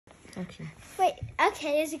Okay. Wait,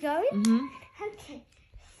 okay, is it going? Mm-hmm. Okay,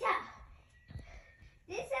 so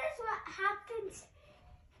this is what happens.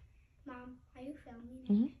 Mom, are you filming?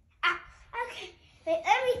 Mm-hmm. Okay, wait,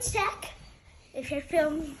 let me check if you're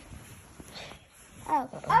filming. Oh,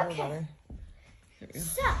 okay.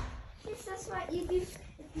 So, this is what you do if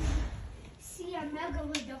you see a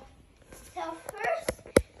Megalodon. So first,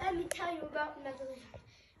 let me tell you about Megalodon.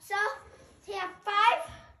 So, they have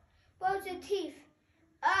 5 rows of teeth.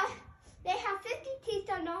 They have 50 teeth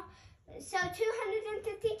on all, so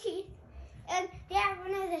 250 teeth. And they have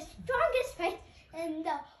one of the strongest fists in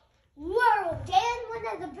the world and one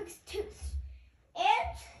of the biggest tooths.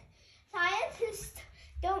 And scientists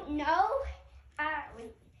don't know,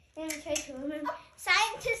 wait, let me try to remember.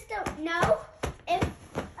 Scientists don't know if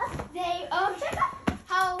they,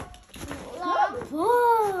 how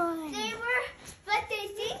long they were, but they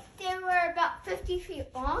think they were about 50 feet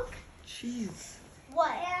long. Jeez.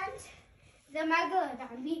 What? And the Megalodon,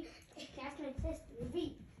 that's my sister,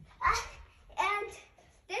 V. And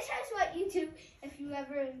this is what you do if you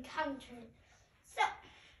ever encounter it. So,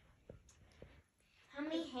 How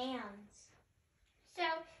many hands? so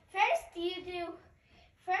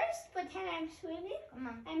first pretend I'm swimming. Come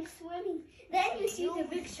on. I'm swimming. Then you see the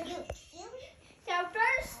big shark. So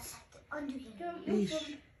first, don't move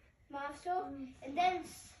from muscle, and then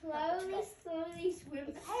slowly swim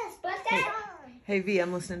past. But then, Hey V,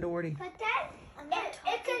 I'm listening to Wardy. but then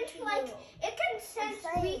it can sense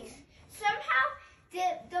weak. Somehow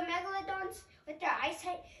the Megalodons with their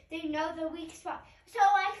eyesight, they know the weak spot. So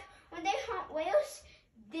like when they hunt whales,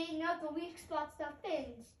 they know the weak spots of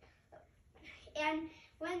fins. And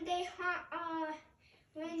when they hunt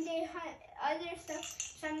other stuff,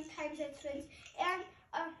 sometimes it's fins. And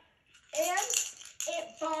it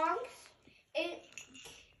bonks. It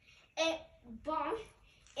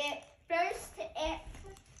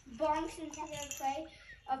bonks into the prey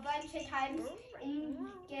a bunch of times and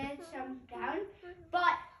gets them down.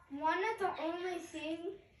 But one of the only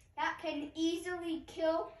things that can easily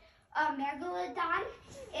kill a Megalodon,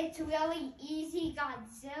 it's really easy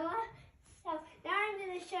Godzilla. So now I'm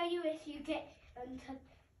going to show you if you get into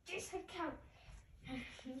this account.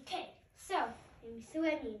 Okay, so I'm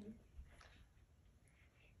swimming.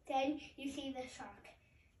 Then you see the shark.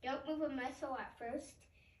 Don't move a muscle at first.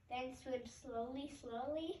 Then swim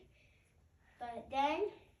slowly. But then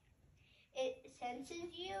it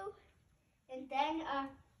senses you, and then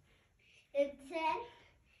it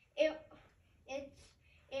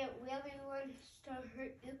really wants to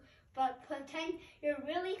hurt you. But pretend you're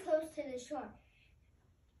really close to the shore.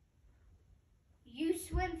 You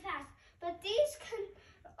swim fast, but these can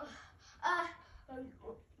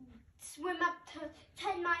swim up to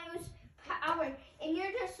 10 miles per hour, and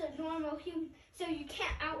you're just a normal human, so you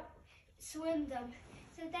can't outswim them.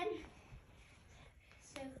 So then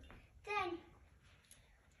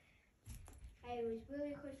I was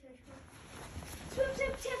really close to the shore.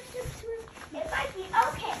 Swim. It might be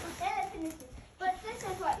okay. Then I finish it. But this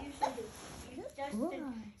is what you should do. You just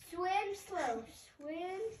swim slow.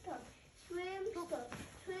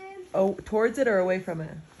 Oh, towards it or away from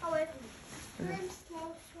it? Away from me. Swim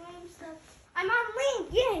slow. I'm on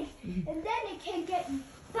land, yay! And then it can get you.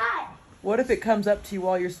 But What if it comes up to you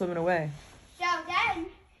while you're swimming away? so then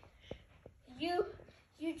you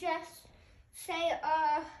just say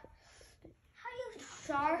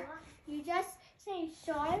shark. You just say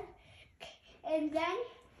shark, and then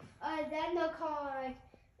they'll call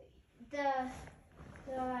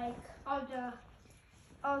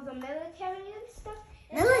all the military and stuff.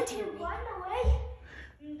 And Military? then you run away,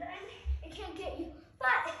 and then it can't get you.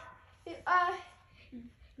 But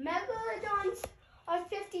Megalodons are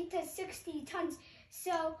 50 to 60 tons.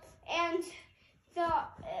 So and the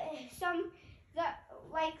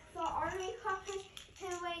army crafters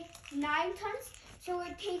can weigh 9 tons. So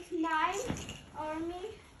it takes 9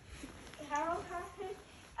 army helicopters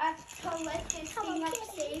to lift this thing up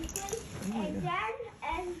safely. And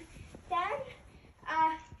then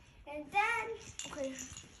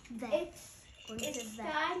it's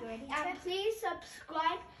done. And please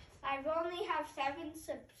subscribe. I've only have 7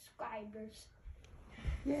 subscribers.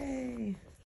 Yay.